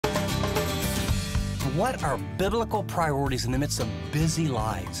what are biblical priorities in the midst of busy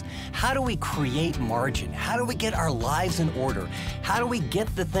lives? How do we create margin? How do we get our lives in order? How do we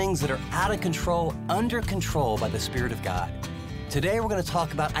get the things that are out of control under control by the Spirit of God? Today we're going to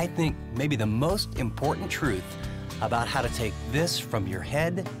talk about, I think, maybe the most important truth about how to take this from your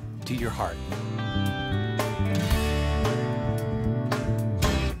head to your heart.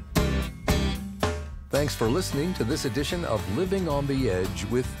 Thanks for listening to this edition of Living on the Edge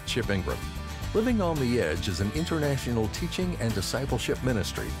with Chip Ingram. Living on the Edge is an international teaching and discipleship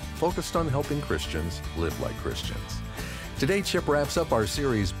ministry focused on helping Christians live like Christians. Today, Chip wraps up our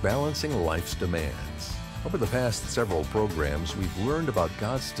series, Balancing Life's Demands. Over the past several programs, we've learned about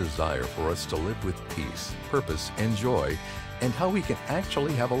God's desire for us to live with peace, purpose, and joy, and how we can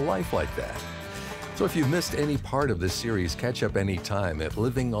actually have a life like that. So if you've missed any part of this series, catch up anytime at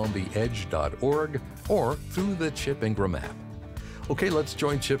livingontheedge.org or through the Chip Ingram app. Okay, let's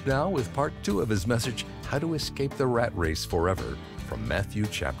join Chip now with part 2 of his message, How to Escape the Rat Race Forever, from Matthew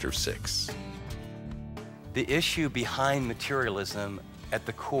chapter 6. The issue behind materialism at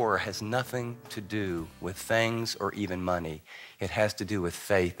the core has nothing to do with things or even money. It has to do with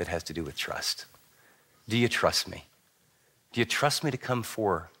faith. It has to do with trust. Do you trust me? Do you trust me to come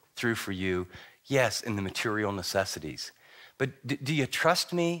through for you? Yes, in the material necessities. But do you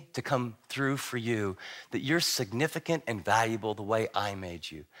trust me to come through for you, that you're significant and valuable the way I made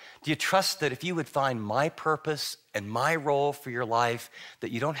you? Do you trust that if you would find my purpose and my role for your life,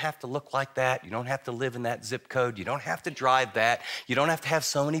 that you don't have to look like that, you don't have to live in that zip code, you don't have to drive that, you don't have to have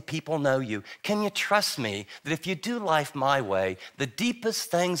so many people know you? Can you trust me that if you do life my way, the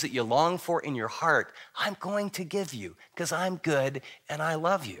deepest things that you long for in your heart, I'm going to give you because I'm good and I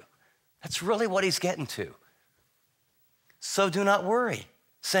love you? That's really what he's getting to. So do not worry,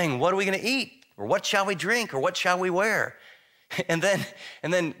 saying, what are we going to eat? Or what shall we drink? Or what shall we wear? And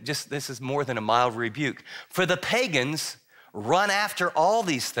then just, this is more than a mild rebuke. For the pagans run after all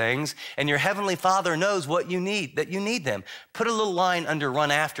these things, and your heavenly Father knows what you need, that you need them. Put a little line under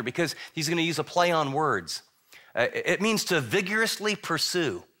run after, because he's going to use a play on words. It means to vigorously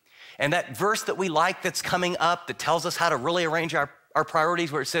pursue. And that verse that we like that's coming up that tells us how to really arrange our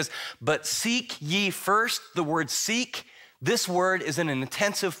priorities, where it says, but seek ye first, the word seek, this word is in an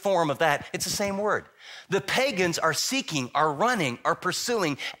intensive form of that. It's the same word. The pagans are seeking, are running, are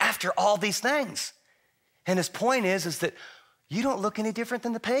pursuing after all these things. And his point is that you don't look any different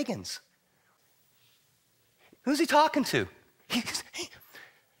than the pagans. Who's he talking to?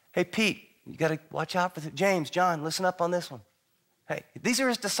 Hey, Pete, you got to watch out for James, John, listen up on this one. Hey, these are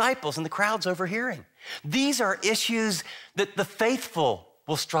his disciples and the crowd's overhearing. These are issues that the faithful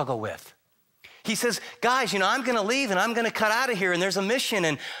will struggle with. He says, guys, I'm going to leave and I'm going to cut out of here and there's a mission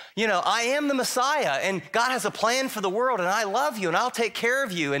and, I am the Messiah and God has a plan for the world and I love you and I'll take care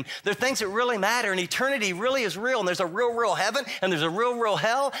of you and there are things that really matter and eternity really is real and there's a real, real heaven and there's a real, real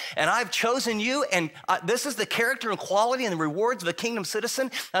hell and I've chosen you and this is the character and quality and the rewards of a kingdom citizen.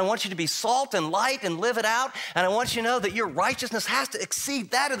 I want you to be salt and light and live it out and I want you to know that your righteousness has to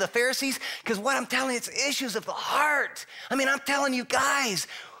exceed that of the Pharisees because what I'm telling you, it's issues of the heart. I'm telling you guys,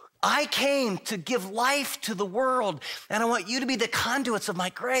 I came to give life to the world, and I want you to be the conduits of my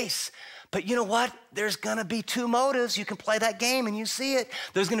grace. But you know what? There's gonna be two motives. You can play that game and you see it.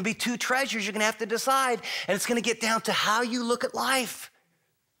 There's gonna be two treasures you're gonna have to decide, and it's gonna get down to how you look at life.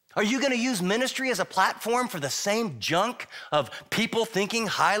 Are you gonna use ministry as a platform for the same junk of people thinking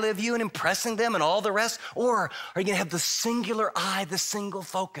highly of you and impressing them and all the rest? Or are you gonna have the singular eye, the single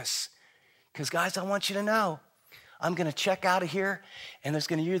focus? Because guys, I want you to know, I'm going to check out of here, and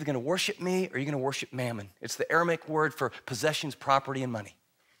you're either going to worship me or you're going to worship mammon. It's the Aramaic word for possessions, property, and money.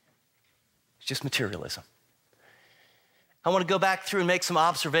 It's just materialism. I want to go back through and make some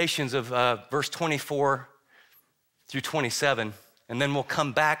observations of verse 24 through 27, and then we'll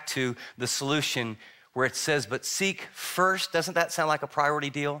come back to the solution where it says, but seek first. Doesn't that sound like a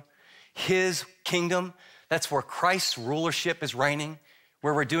priority deal? His kingdom, that's where Christ's rulership is reigning,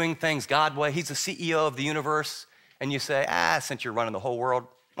 where we're doing things God's way. He's the CEO of the universe. And you say, since you're running the whole world,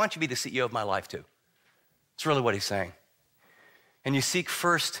 why don't you be the CEO of my life too? It's really what he's saying. And you seek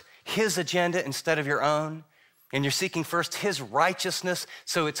first his agenda instead of your own. And you're seeking first his righteousness.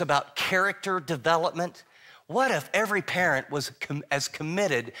 So it's about character development. What if every parent was as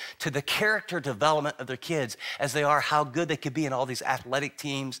committed to the character development of their kids as they are how good they could be in all these athletic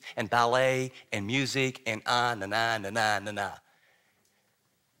teams and ballet and music and na.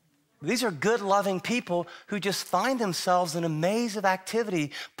 These are good, loving people who just find themselves in a maze of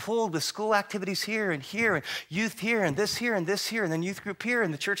activity, pulled with school activities here, and youth here, and this here, and this here, and then youth group here,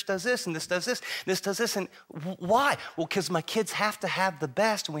 and the church does this, and this does this, this does this. And why? Well, because my kids have to have the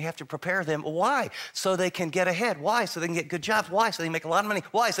best, and we have to prepare them. Why? So they can get ahead. Why? So they can get good jobs. Why? So they can make a lot of money.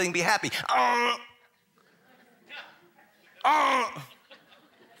 Why? So they can be happy.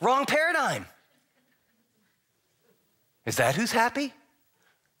 Wrong paradigm. Is that who's happy?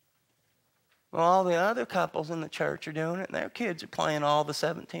 Well, all the other couples in the church are doing it, and their kids are playing all the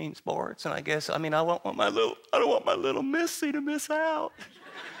 17 sports. And I don't want my little Missy to miss out.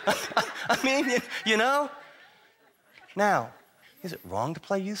 I mean, you know? Now, is it wrong to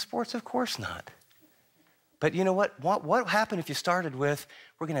play youth sports? Of course not. But you know what? What would happen if you started with,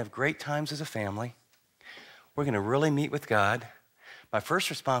 we're going to have great times as a family. We're going to really meet with God. My first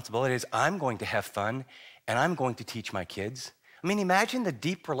responsibility is I'm going to have fun, and I'm going to teach my kids. I mean, imagine the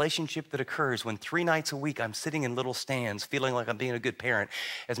deep relationship that occurs when 3 nights a week I'm sitting in little stands feeling like I'm being a good parent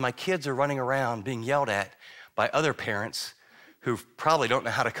as my kids are running around being yelled at by other parents who probably don't know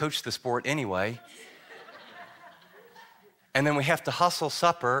how to coach the sport anyway. And then we have to hustle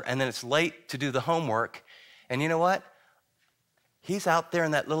supper, and then it's late to do the homework. And you know what? He's out there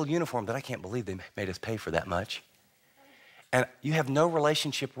in that little uniform that I can't believe they made us pay for that much. And you have no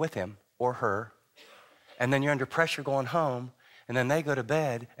relationship with him or her. And then you're under pressure going home. And then they go to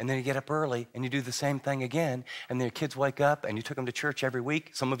bed, and then you get up early, and you do the same thing again, and then your kids wake up, and you took them to church every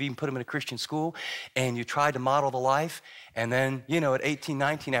week. Some of you even put them in a Christian school, and you tried to model the life, and then, you know, at 18,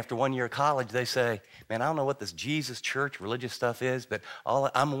 19, after 1 year of college, they say, man, I don't know what this Jesus, church, religious stuff is, but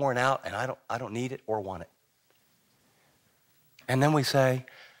I'm worn out, and I don't need it or want it. And then we say,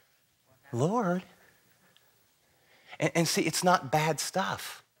 Lord, and see, it's not bad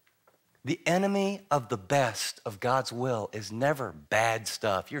stuff. The enemy of the best of God's will is never bad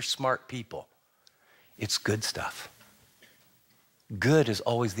stuff. You're smart people. It's good stuff. Good is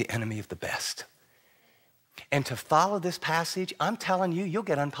always the enemy of the best. And to follow this passage, I'm telling you, you'll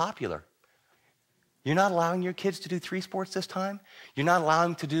get unpopular. You're not allowing your kids to do 3 sports this time. You're not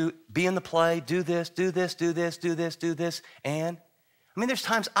allowing them to be in the play, do this, do this, do this, do this, do this. And I mean, there's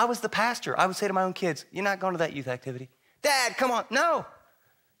times I was the pastor. I would say to my own kids, you're not going to that youth activity. Dad, come on. No.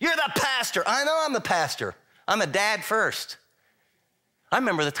 You're the pastor. I know I'm the pastor. I'm a dad first. I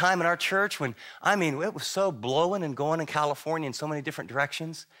remember the time in our church when, it was so blowing and going in California in so many different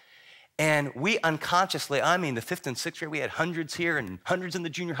directions. And we unconsciously, the 5th and 6th grade, we had hundreds here and hundreds in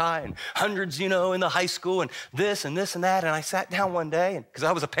the junior high and hundreds, in the high school and this and this and that. And I sat down one day, because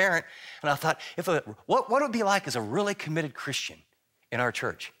I was a parent, and I thought, what would it be like as a really committed Christian in our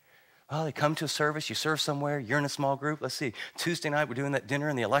church? Well, they come to a service, you serve somewhere, you're in a small group. Let's see, Tuesday night we're doing that dinner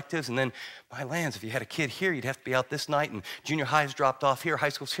and the electives, and then, my lands, if you had a kid here, you'd have to be out this night, and junior high's dropped off here, high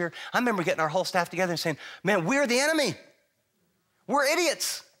school's here. I remember getting our whole staff together and saying, man, we're the enemy. We're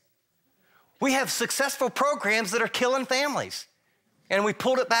idiots. We have successful programs that are killing families. And we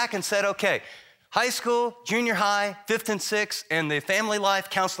pulled it back and said, okay, high school, junior high, 5th and 6th, and the family life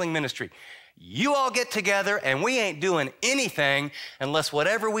counseling ministry. You all get together, and we ain't doing anything unless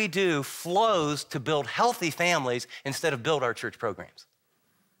whatever we do flows to build healthy families instead of build our church programs.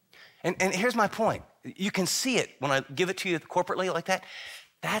 And here's my point. You can see it when I give it to you corporately like that.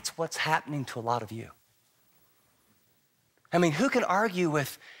 That's what's happening to a lot of you. Who can argue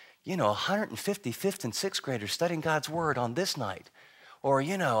with, 150 5th and 6th graders studying God's word on this night? Or,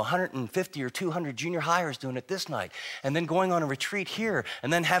 150 or 200 junior hires doing it this night, and then going on a retreat here,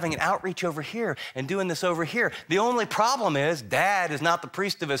 and then having an outreach over here, and doing this over here. The only problem is dad is not the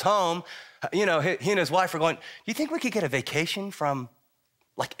priest of his home. He and his wife are going, do you think we could get a vacation from,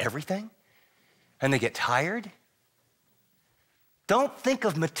 everything? And they get tired. Don't think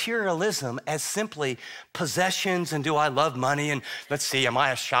of materialism as simply possessions and do I love money and let's see, am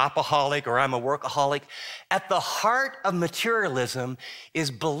I a shopaholic or I'm a workaholic? At the heart of materialism is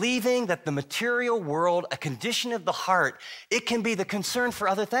believing that the material world, a condition of the heart, it can be the concern for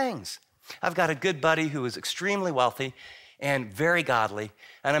other things. I've got a good buddy who is extremely wealthy and very godly.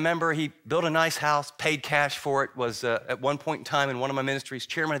 And I remember he built a nice house, paid cash for it, was at one point in time in one of my ministries,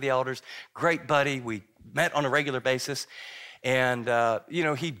 chairman of the elders, great buddy. We met on a regular basis. And,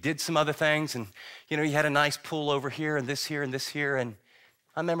 he did some other things and, he had a nice pool over here and this here and this here. And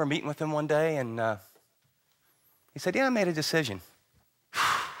I remember meeting with him one day and he said, I made a decision.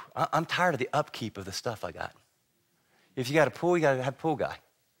 I'm tired of the upkeep of the stuff I got. If you got a pool, you got to have a pool guy.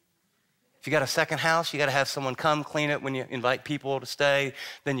 If you got a second house, you got to have someone come clean it when you invite people to stay.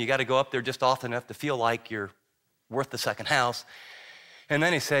 Then you got to go up there just often enough to feel like you're worth the second house. And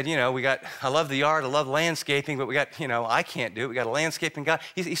then he said, I love the yard, I love landscaping, but we got, I can't do it. We got a landscaping guy.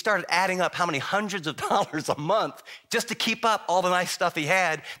 He started adding up how many hundreds of dollars a month just to keep up all the nice stuff he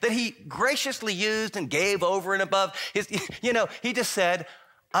had that he graciously used and gave over and above. He just said,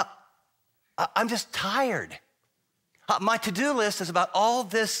 I'm just tired. My to-do list is about all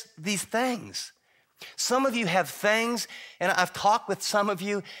these things. Some of you have things, and I've talked with some of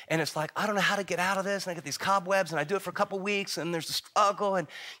you, and it's like, I don't know how to get out of this, and I get these cobwebs, and I do it for a couple weeks, and there's a struggle, and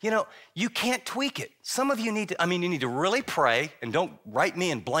you can't tweak it. Some of you need to really pray, and don't write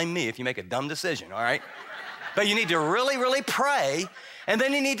me and blame me if you make a dumb decision, all right? But you need to really, really pray, and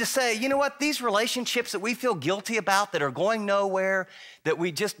then you need to say, you know what, these relationships that we feel guilty about that are going nowhere, that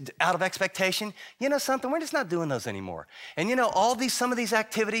we just, out of expectation, something, we're just not doing those anymore. And some of these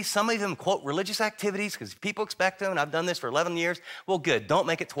activities, some of them quote religious activities because people expect them, and I've done this for 11 years. Well, good, don't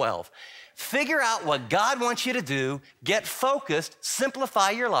make it 12. Figure out what God wants you to do, get focused, simplify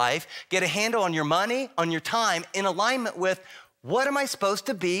your life, get a handle on your money, on your time, in alignment with what am I supposed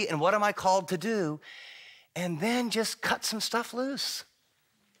to be and what am I called to do, and then just cut some stuff loose.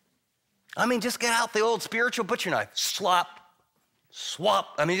 Just get out the old spiritual butcher knife, swap.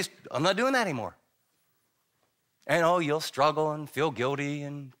 I'm not doing that anymore. And you'll struggle and feel guilty,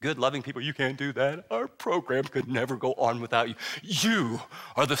 and good, loving people, you can't do that. Our program could never go on without you. You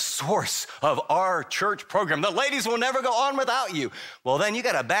are the source of our church program. The ladies will never go on without you. Well, then you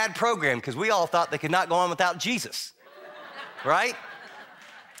got a bad program because we all thought they could not go on without Jesus, right?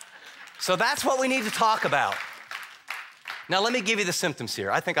 So that's what we need to talk about. Now, let me give you the symptoms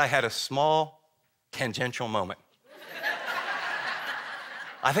here. I think I had a small tangential moment.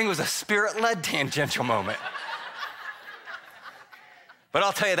 I think it was a spirit-led tangential moment. But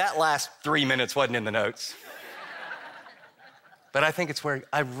I'll tell you, that last 3 minutes wasn't in the notes. But I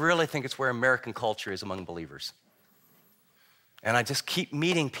really think it's where American culture is among believers. And I just keep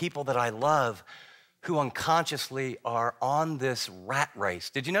meeting people that I love who unconsciously are on this rat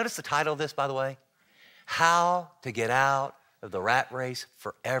race. Did you notice the title of this, by the way? How to Get Out of the Rat Race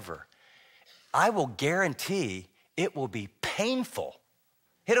Forever. I will guarantee it will be painful.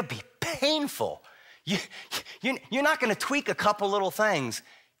 It'll be painful. You're not going to tweak a couple little things.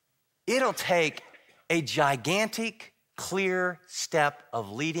 It'll take a gigantic, clear step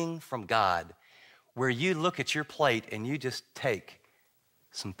of leading from God where you look at your plate and you just take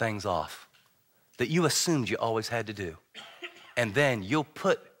some things off that you assumed you always had to do. And then you'll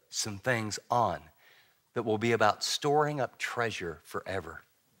put some things on that will be about storing up treasure forever.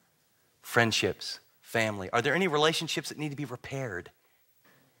 Friendships, family. Are there any relationships that need to be repaired?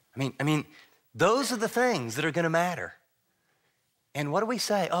 Those are the things that are going to matter. And what do we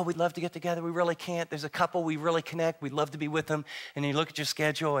say? Oh, we'd love to get together. We really can't. There's a couple we really connect. We'd love to be with them. And you look at your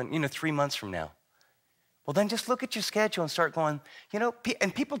schedule and, 3 months from now. Well, then just look at your schedule and start going,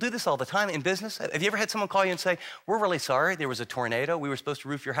 and people do this all the time in business. Have you ever had someone call you and say, we're really sorry. There was a tornado. We were supposed to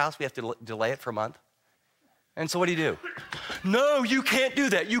roof your house. We have to delay it for a month. And so what do? No, you can't do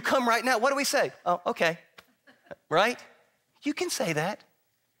that. You come right now. What do we say? Oh, okay. Right? You can say that.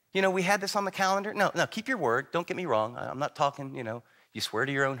 We had this on the calendar. No, keep your word. Don't get me wrong. I'm not talking, you swear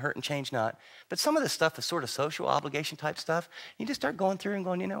to your own hurt and change not. But some of this stuff is sort of social obligation type stuff. You just start going through and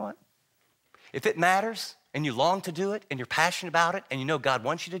going, you know what? If it matters and you long to do it and you're passionate about it and you know God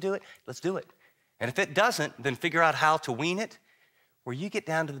wants you to do it, let's do it. And if it doesn't, then figure out how to wean it where you get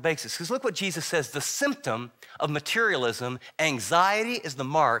down to the basics. Because look what Jesus says, the symptom of materialism, anxiety is the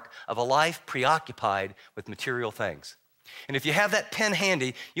mark of a life preoccupied with material things. And if you have that pen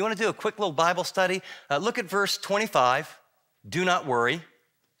handy, you want to do a quick little Bible study, look at verse 25, do not worry.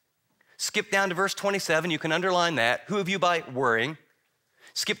 Skip down to verse 27, you can underline that. Who of you by worrying?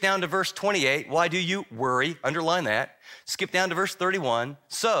 Skip down to verse 28, why do you worry? Underline that. Skip down to verse 31,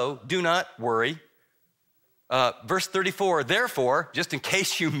 so do not worry. Verse 34, therefore, just in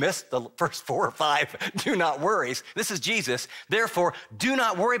case you missed the first 4 or 5, do not worry. This is Jesus. Therefore, do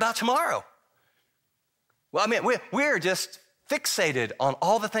not worry about tomorrow. Well, we're just fixated on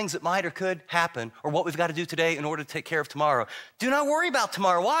all the things that might or could happen or what we've got to do today in order to take care of tomorrow. Do not worry about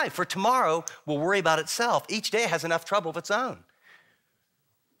tomorrow. Why? For tomorrow will worry about itself. Each day has enough trouble of its own.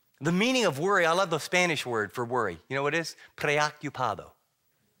 The meaning of worry, I love the Spanish word for worry. You know what it is? Preocupado.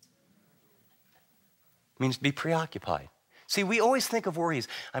 It means to be preoccupied. See, we always think of worry as,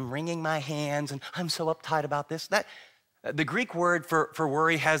 I'm wringing my hands and I'm so uptight about this. The Greek word for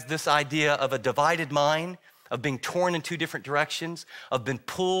worry has this idea of a divided mind, of being torn in 2 different directions, of being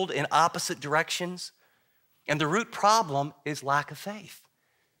pulled in opposite directions. And the root problem is lack of faith.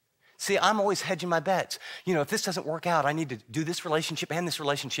 See, I'm always hedging my bets. You know, if this doesn't work out, I need to do this relationship,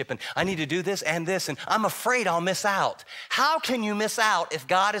 and I need to do this, and I'm afraid I'll miss out. How can you miss out if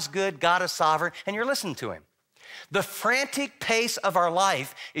God is good, God is sovereign, and you're listening to him? The frantic pace of our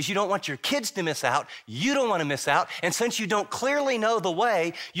life is you don't want your kids to miss out, you don't want to miss out, and since you don't clearly know the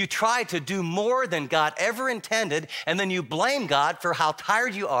way, you try to do more than God ever intended, and then you blame God for how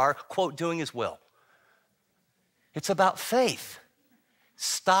tired you are, quote, doing his will. It's about faith.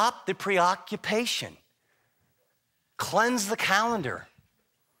 Stop the preoccupation. Cleanse the calendar.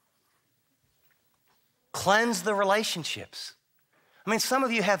 Cleanse the relationships. I mean, some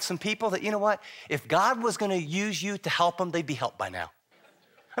of you have some people that, you know what? If God was going to use you to help them, they'd be helped by now.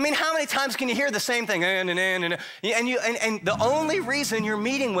 I mean, how many times can you hear the same thing? And the only reason you're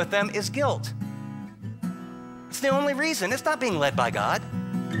meeting with them is guilt. It's the only reason. It's not being led by God.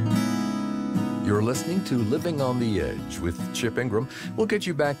 You're listening to Living on the Edge with Chip Ingram. We'll get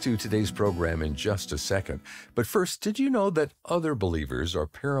you back to today's program in just a second. But first, did you know that other believers are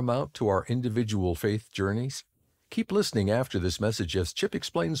paramount to our individual faith journeys? Keep listening after this message as Chip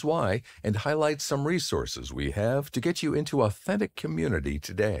explains why and highlights some resources we have to get you into authentic community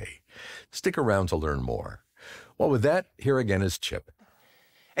today. Stick around to learn more. Well, with that, here again is Chip.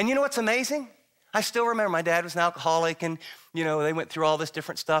 And you know what's amazing? I still remember my dad was an alcoholic, and, you know, they went through all this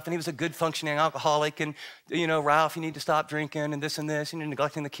different stuff, and he was a good functioning alcoholic, and, you know, Ralph, you need to stop drinking, and this, and you're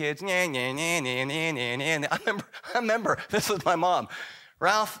neglecting the kids. I remember, this was my mom.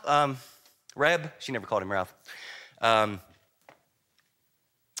 Ralph, Reb, she never called him Ralph. She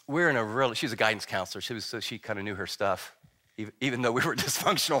was a guidance counselor, so she kind of knew her stuff, even though we were a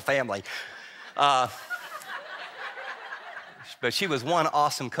dysfunctional family. But she was one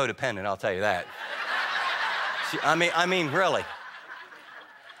awesome codependent, I'll tell you that. I mean, really.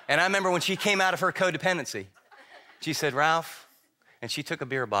 And I remember when she came out of her codependency, she said, Ralph, and she took a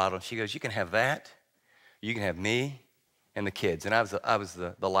beer bottle, and she goes, you can have that, you can have me, and the kids. And I was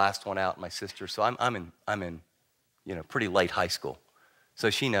the last one out, my sister, so I'm in, you know, pretty late high school. So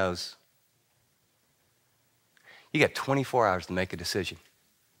she knows, you got 24 hours to make a decision,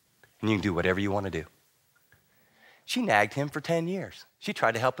 and you can do whatever you want to do. She nagged him for 10 years. She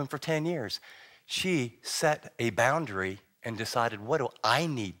tried to help him for 10 years. She set a boundary and decided, what do I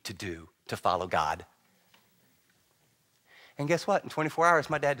need to do to follow God? And guess what? In 24 hours,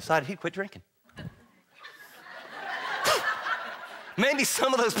 my dad decided he'd quit drinking. Maybe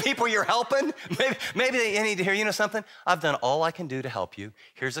some of those people you're helping, maybe they need to hear, you know something? I've done all I can do to help you.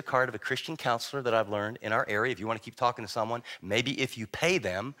 Here's a card of a Christian counselor that I've learned in our area. If you want to keep talking to someone, maybe if you pay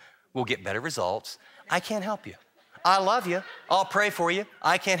them, we'll get better results. I can't help you. I love you. I'll pray for you.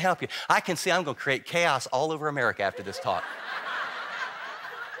 I can't help you. I can see I'm going to create chaos all over America after this talk.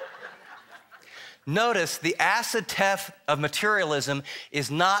 Notice the acid test of materialism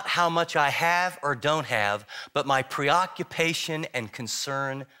is not how much I have or don't have, but my preoccupation and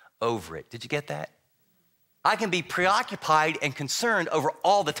concern over it. Did you get that? I can be preoccupied and concerned over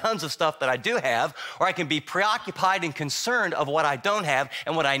all the tons of stuff that I do have, or I can be preoccupied and concerned of what I don't have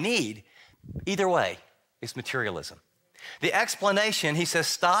and what I need. Either way, it's materialism. The explanation, he says,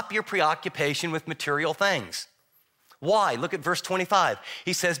 stop your preoccupation with material things. Why? Look at verse 25.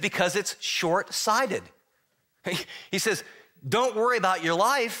 He says, because it's short-sighted. He says, don't worry about your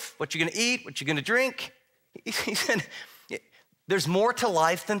life, what you're gonna eat, what you're gonna drink. He said, there's more to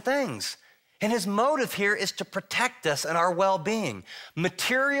life than things. And his motive here is to protect us and our well-being.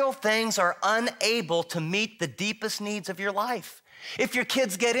 Material things are unable to meet the deepest needs of your life. If your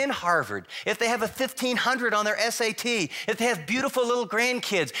kids get in Harvard, if they have a 1,500 on their SAT, if they have beautiful little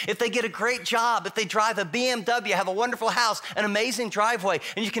grandkids, if they get a great job, if they drive a BMW, have a wonderful house, an amazing driveway,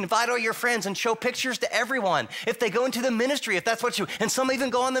 and you can invite all your friends and show pictures to everyone, if they go into the ministry, if that's what you, and some even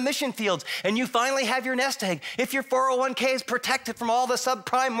go on the mission fields, and you finally have your nest egg, if your 401k is protected from all the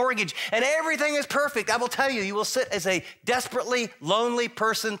subprime mortgage, and everything is perfect, I will tell you, you will sit as a desperately lonely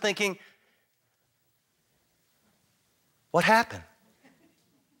person thinking, what happened?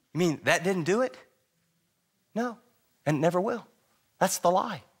 You mean that didn't do it? No, and never will. That's the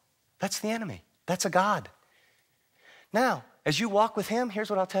lie. That's the enemy. That's a God. Now, as you walk with him, here's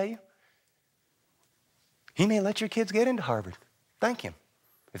what I'll tell you. He may let your kids get into Harvard. Thank him.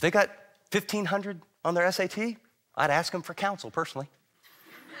 If they got 1,500 on their SAT, I'd ask them for counsel personally.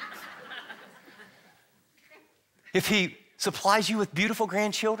 If he supplies you with beautiful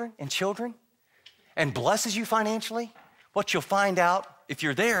grandchildren and children and blesses you financially, what you'll find out if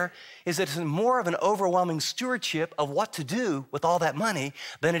you're there is that it's more of an overwhelming stewardship of what to do with all that money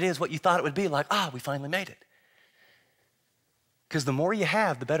than it is what you thought it would be like, we finally made it. Because the more you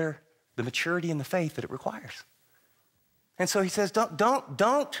have, the better the maturity in the faith that it requires. And so he says,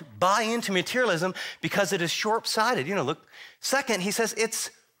 don't buy into materialism because it is short-sighted. You know, look. Second, he says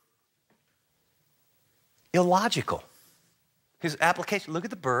it's illogical. His application, look at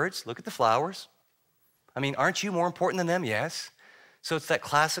the birds, look at the flowers. I mean, aren't you more important than them? Yes. So it's that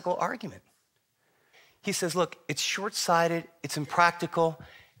classical argument. He says, look, it's short-sighted, it's impractical.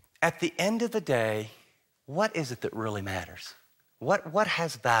 At the end of the day, what is it that really matters? What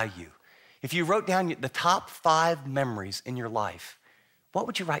has value? If you wrote down the top 5 memories in your life, what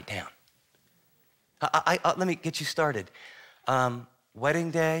would you write down? Let me get you started. Wedding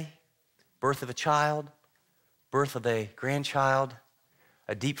day, birth of a child, birth of a grandchild,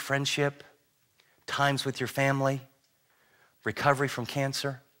 a deep friendship, times with your family, recovery from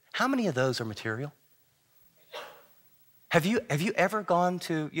cancer. How many of those are material? Have you ever gone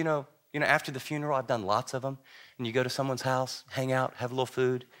to, you know, after the funeral, I've done lots of them, and you go to someone's house, hang out, have a little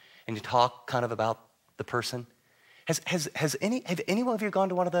food, and you talk kind of about the person? Have any one of you gone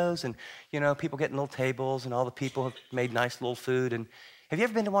to one of those? And, you know, people getting little tables and all the people have made nice little food. And have you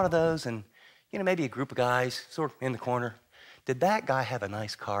ever been to one of those and, you know, maybe a group of guys sort of in the corner? Did that guy have a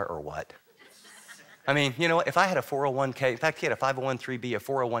nice car or what? I mean, you know what? If I had a 401k, in fact, he had a 501(c)(3), a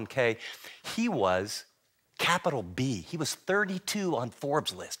 401k, he was capital B. He was 32 on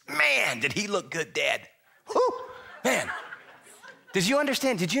Forbes' list. Man, did he look good dead. Whew, man. Did you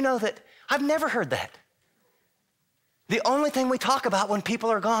understand? Did you know that? I've never heard that. The only thing we talk about when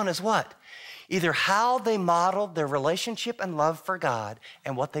people are gone is what? Either how they modeled their relationship and love for God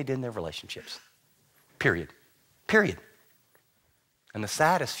and what they did in their relationships. Period. Period. And the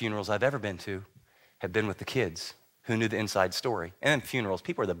saddest funerals I've ever been to have been with the kids who knew the inside story. And then funerals,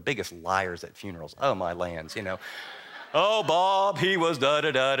 people are the biggest liars at funerals. Oh, my lands, you know. Oh, Bob, he was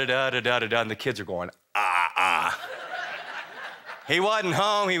da-da-da-da-da-da-da-da, and the kids are going, He wasn't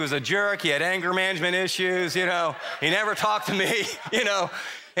home, he was a jerk, he had anger management issues, you know. He never talked to me, you know.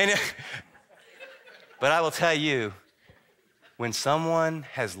 But I will tell you, when someone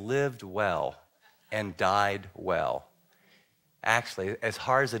has lived well and died well, actually, as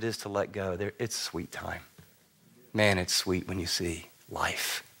hard as it is to let go, it's sweet time. Man, it's sweet when you see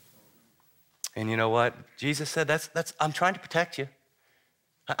life. And you know what? Jesus said, I'm trying to protect you.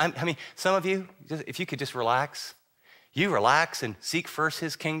 I mean, some of you, if you could just relax, you relax and seek first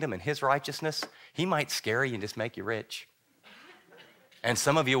his kingdom and his righteousness, he might scare you and just make you rich. And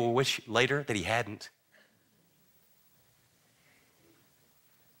some of you will wish later that he hadn't.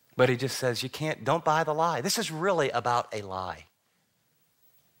 But he just says, don't buy the lie. This is really about a lie.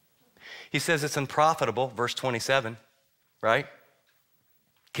 He says it's unprofitable, verse 27, right?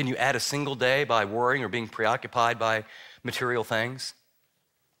 Can you add a single day by worrying or being preoccupied by material things?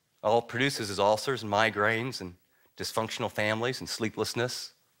 All it produces is ulcers and migraines and dysfunctional families and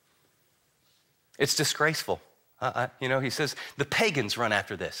sleeplessness. It's disgraceful. You know, he says the pagans run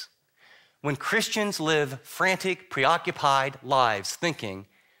after this. When Christians live frantic, preoccupied lives thinking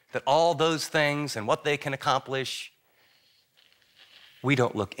that all those things and what they can accomplish, we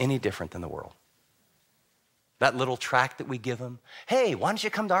don't look any different than the world. That little tract that we give them, hey, why don't you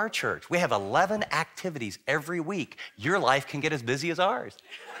come to our church? We have 11 activities every week. Your life can get as busy as ours.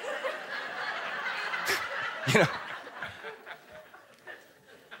 You know?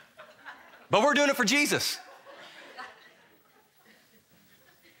 But we're doing it for Jesus.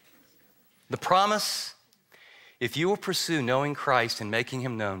 The promise, if you will pursue knowing Christ and making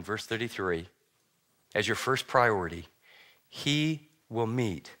him known, verse 33, as your first priority, he will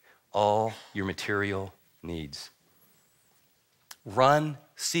meet all your material needs. Run,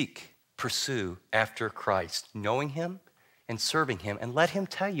 seek, pursue after Christ, knowing him and serving him, and let him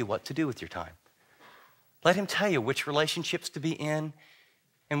tell you what to do with your time. Let him tell you which relationships to be in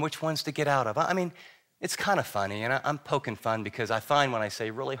and which ones to get out of. I mean, it's kind of funny, and I'm poking fun because I find when I say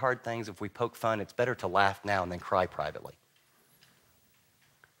really hard things, if we poke fun, it's better to laugh now and then cry privately.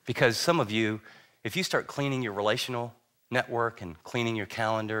 Because some of you, if you start cleaning your relational network and cleaning your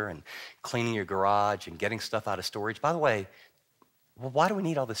calendar and cleaning your garage and getting stuff out of storage. By the way, well, why do we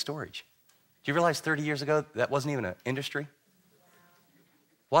need all this storage? Do you realize 30 years ago that wasn't even an industry?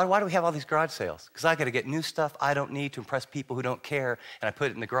 Why do we have all these garage sales? Because I got to get new stuff I don't need to impress people who don't care, and I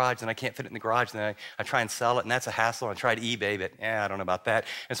put it in the garage, and I can't fit it in the garage, and then I try and sell it, and that's a hassle, and I try to eBay, but I don't know about that.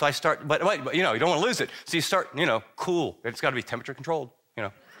 And so I start, but you know, you don't want to lose it. So you start, you know, cool. It's got to be temperature controlled, you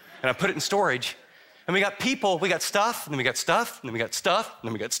know. And I put it in storage. And we got people, we got stuff, and then we got stuff, and then we got stuff, and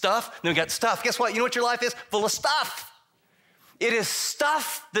then we got stuff, and then we got stuff. Guess what? You know what your life is? Full of stuff. It is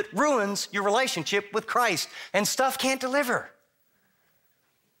stuff that ruins your relationship with Christ, and stuff can't deliver.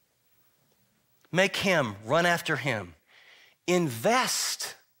 Make him, run after him.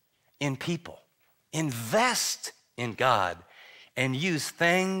 Invest in people. Invest in God and use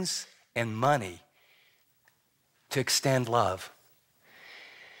things and money to extend love.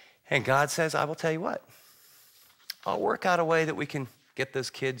 And God says, I will tell you what, I'll work out a way that we can get those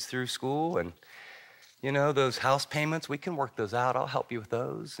kids through school, and those house payments, we can work those out. I'll help you with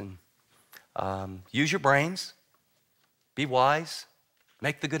those. And use your brains, be wise,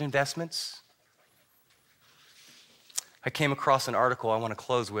 make the good investments. I came across an article I want to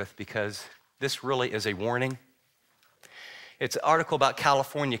close with because this really is a warning. It's an article about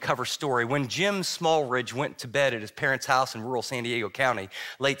California, cover story. When Jim Smallridge went to bed at his parents' house in rural San Diego County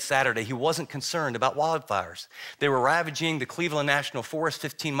late Saturday, he wasn't concerned about wildfires. They were ravaging the Cleveland National Forest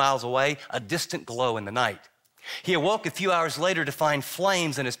 15 miles away, a distant glow in the night. He awoke a few hours later to find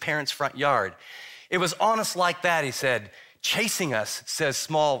flames in his parents' front yard. It was honest like that, he said. Chasing us, says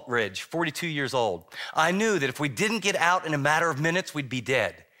Smallridge, 42 years old. I knew that if we didn't get out in a matter of minutes, we'd be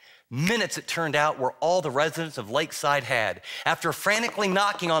dead. Minutes, it turned out, were all the residents of Lakeside had. After frantically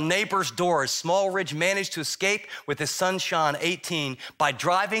knocking on neighbors' doors, Smallridge managed to escape with his son, Sean, 18, by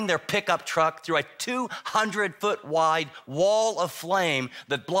driving their pickup truck through a 200-foot wide wall of flame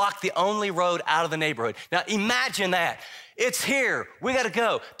that blocked the only road out of the neighborhood. Now, imagine that. It's here. We got to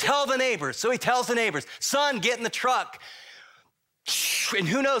go. Tell the neighbors. So he tells the neighbors, son, get in the truck. And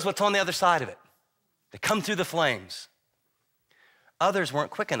who knows what's on the other side of it. They come through the flames. Others weren't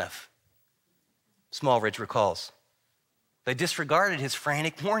quick enough, Smallridge recalls. They disregarded his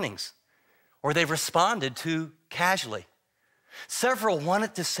frantic warnings, or they responded too casually. Several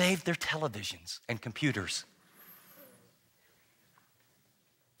wanted to save their televisions and computers.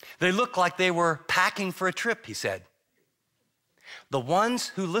 They looked like they were packing for a trip, he said. The ones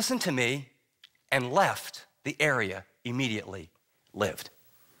who listened to me and left the area immediately lived.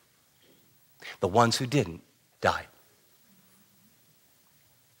 The ones who didn't died.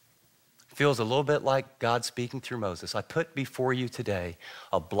 Feels a little bit like God speaking through Moses. I put before you today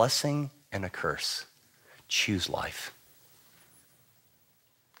a blessing and a curse. Choose life.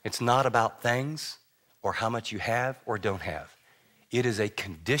 It's not about things or how much you have or don't have. It is a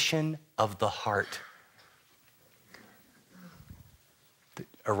condition of the heart that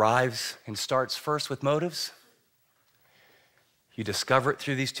arrives and starts first with motives. You discover it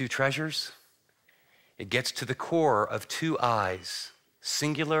through these two treasures. It gets to the core of two eyes,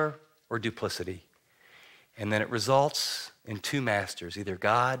 singular or duplicity. And then it results in two masters, either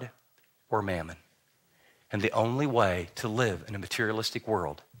God or mammon. And the only way to live in a materialistic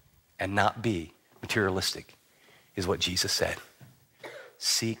world and not be materialistic is what Jesus said.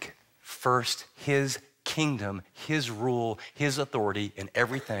 Seek first his kingdom, his rule, his authority in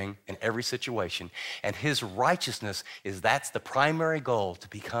everything, in every situation. And his righteousness that's the primary goal, to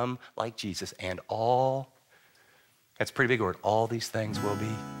become like Jesus. And that's a pretty big word, all these things will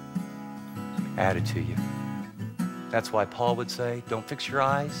be added to you. That's why Paul would say, don't fix your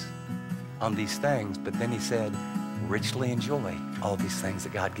eyes on these things, but then he said, richly enjoy all these things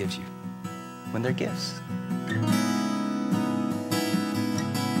that God gives you when they're gifts.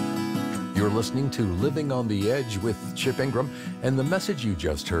 You're listening to Living on the Edge with Chip Ingram, and the message you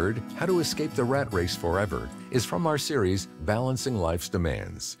just heard, How to Escape the Rat Race Forever, is from our series, Balancing Life's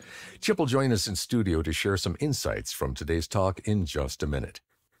Demands. Chip will join us in studio to share some insights from today's talk in just a minute.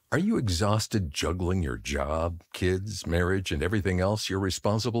 Are you exhausted juggling your job, kids, marriage, and everything else you're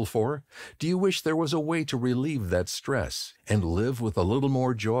responsible for? Do you wish there was a way to relieve that stress and live with a little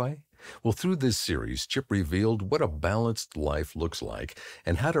more joy? Well, through this series, Chip revealed what a balanced life looks like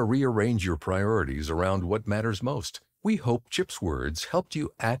and how to rearrange your priorities around what matters most. We hope Chip's words helped you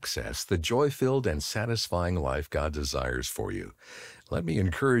access the joy-filled and satisfying life God desires for you. Let me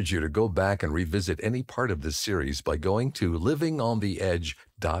encourage you to go back and revisit any part of this series by going to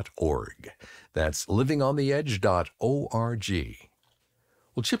livingontheedge.org. That's livingontheedge.org.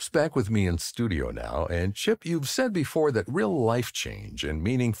 Well, Chip's back with me in studio now, and Chip, you've said before that real life change and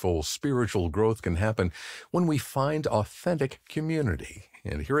meaningful spiritual growth can happen when we find authentic community.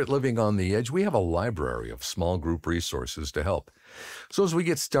 And here at Living on the Edge, we have a library of small group resources to help. So as we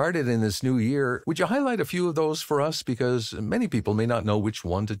get started in this new year, would you highlight a few of those for us? Because many people may not know which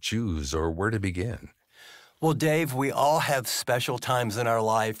one to choose or where to begin. Well, Dave, we all have special times in our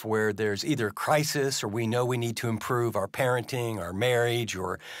life where there's either a crisis or we know we need to improve our parenting, our marriage,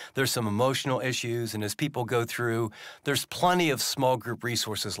 or there's some emotional issues. And as people go through, there's plenty of small group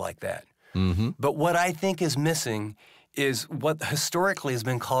resources like that. Mm-hmm. But what I think is missing is what historically has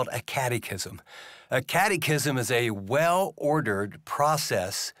been called a catechism. A catechism is a well-ordered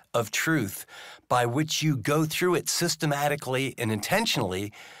process of truth by which you go through it systematically and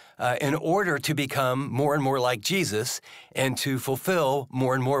intentionally in order to become more and more like Jesus and to fulfill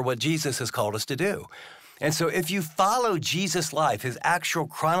more and more what Jesus has called us to do. And so if you follow Jesus' life, his actual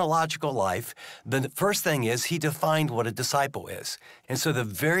chronological life, the first thing is he defined what a disciple is. And so the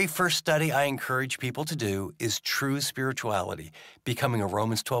very first study I encourage people to do is true spirituality, becoming a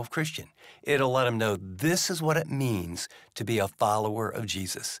Romans 12 Christian. It'll let them know this is what it means to be a follower of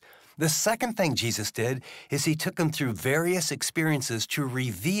Jesus. The second thing Jesus did is he took them through various experiences to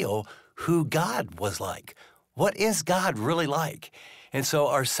reveal who God was like. What is God really like? And so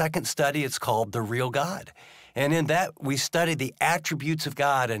our second study, it's called The Real God. And in that, we study the attributes of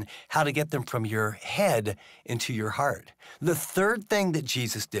God and how to get them from your head into your heart. The third thing that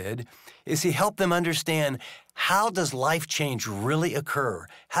Jesus did is he helped them understand, how does life change really occur?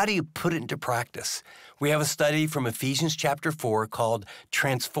 How do you put it into practice? We have a study from Ephesians chapter 4 called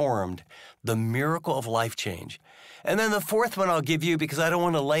Transformed, the Miracle of Life Change. And then the fourth one I'll give you, because I don't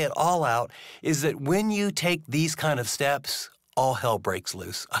want to lay it all out, is that when you take these kind of steps, all hell breaks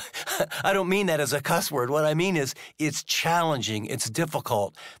loose. I don't mean that as a cuss word. What I mean is it's challenging, it's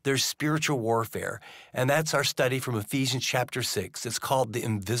difficult, there's spiritual warfare. And that's our study from Ephesians chapter 6. It's called The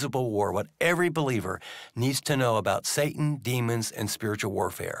Invisible War, what every believer needs to know about Satan, demons, and spiritual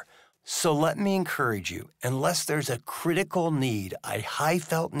warfare. So let me encourage you, unless there's a critical need, a high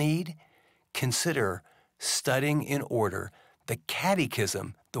felt need, consider studying in order the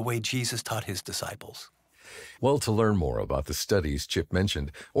catechism the way Jesus taught his disciples. Well, to learn more about the studies Chip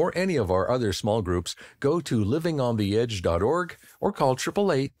mentioned or any of our other small groups, go to livingontheedge.org or call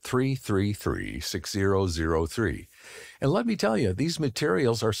 888-333-6003. And let me tell you, these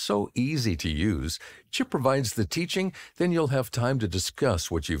materials are so easy to use. Chip provides the teaching, then you'll have time to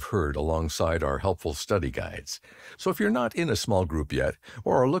discuss what you've heard alongside our helpful study guides. So if you're not in a small group yet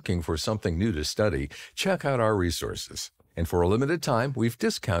or are looking for something new to study, check out our resources. And for a limited time, we've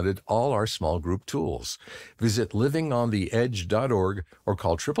discounted all our small group tools. Visit livingontheedge.org or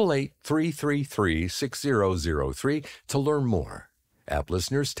call 888-333-6003 to learn more. App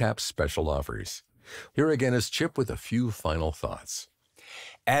listeners tap special offers. Here again is Chip with a few final thoughts.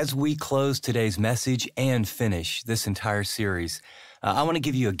 As we close today's message and finish this entire series, I want to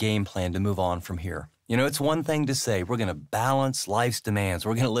give you a game plan to move on from here. You know, it's one thing to say we're going to balance life's demands.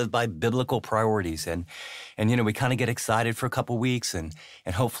 We're going to live by biblical priorities. And you know, we kind of get excited for a couple weeks and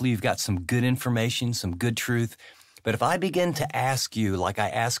hopefully you've got some good information, some good truth. But if I begin to ask you, like I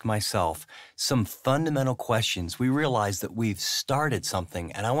ask myself, some fundamental questions, we realize that we've started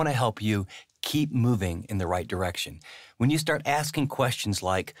something, and I want to help you keep moving in the right direction. When you start asking questions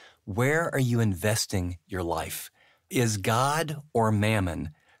like, where are you investing your life? Is God or mammon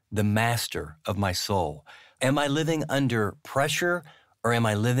the master of my soul? Am I living under pressure or am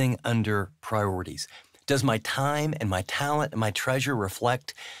I living under priorities? Does my time and my talent and my treasure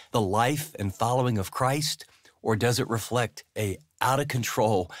reflect the life and following of Christ? Or does it reflect a out of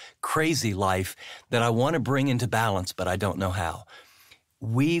control, crazy life that I want to bring into balance, but I don't know how?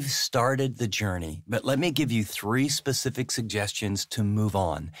 We've started the journey, but let me give you 3 specific suggestions to move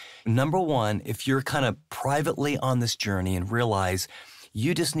on. Number 1, if you're kind of privately on this journey and realize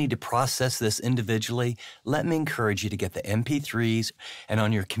you just need to process this individually, let me encourage you to get the MP3s, and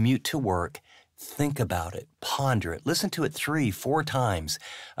on your commute to work, think about it, ponder it, listen to it 3-4 times,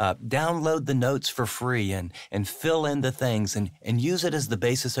 download the notes for free and fill in the things and use it as the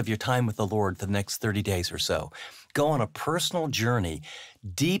basis of your time with the Lord for the next 30 days or so. Go on a personal journey.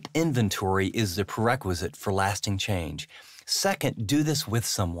 Deep inventory is the prerequisite for lasting change. Second, do this with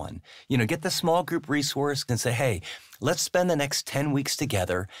someone. You know, get the small group resource and say, hey, let's spend the next 10 weeks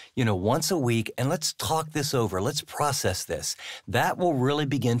together, you know, once a week, and let's talk this over. Let's process this. That will really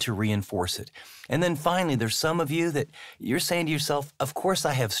begin to reinforce it. And then finally, there's some of you that you're saying to yourself, of course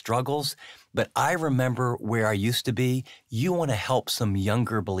I have struggles, but I remember where I used to be. You want to help some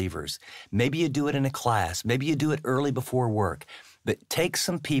younger believers. Maybe you do it in a class. Maybe you do it early before work. But take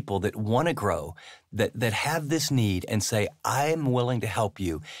some people that want to grow, that have this need, and say, I'm willing to help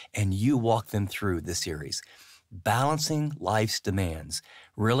you, and you walk them through the series. Balancing life's demands.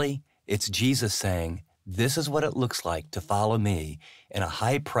 Really, it's Jesus saying, this is what it looks like to follow me in a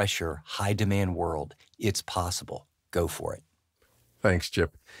high-pressure, high-demand world. It's possible. Go for it. Thanks,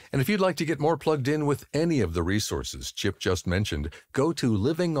 Chip. And if you'd like to get more plugged in with any of the resources Chip just mentioned, go to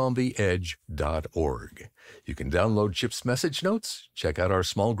livingontheedge.org. You can download Chip's message notes, check out our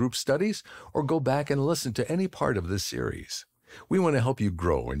small group studies, or go back and listen to any part of this series. We want to help you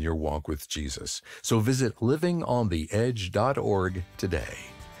grow in your walk with Jesus, so visit livingontheedge.org today.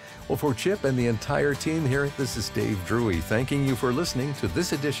 Well, for Chip and the entire team here, this is Dave Drury thanking you for listening to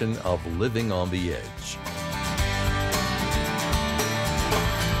this edition of Living on the Edge.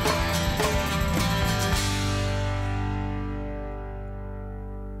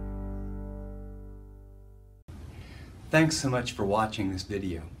 Thanks so much for watching this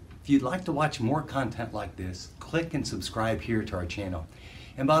video. If you'd like to watch more content like this, click and subscribe here to our channel.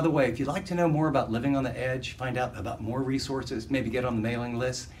 And by the way, if you'd like to know more about Living on the Edge, find out about more resources, maybe get on the mailing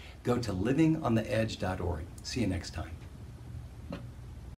list, go to livingontheedge.org. See you next time.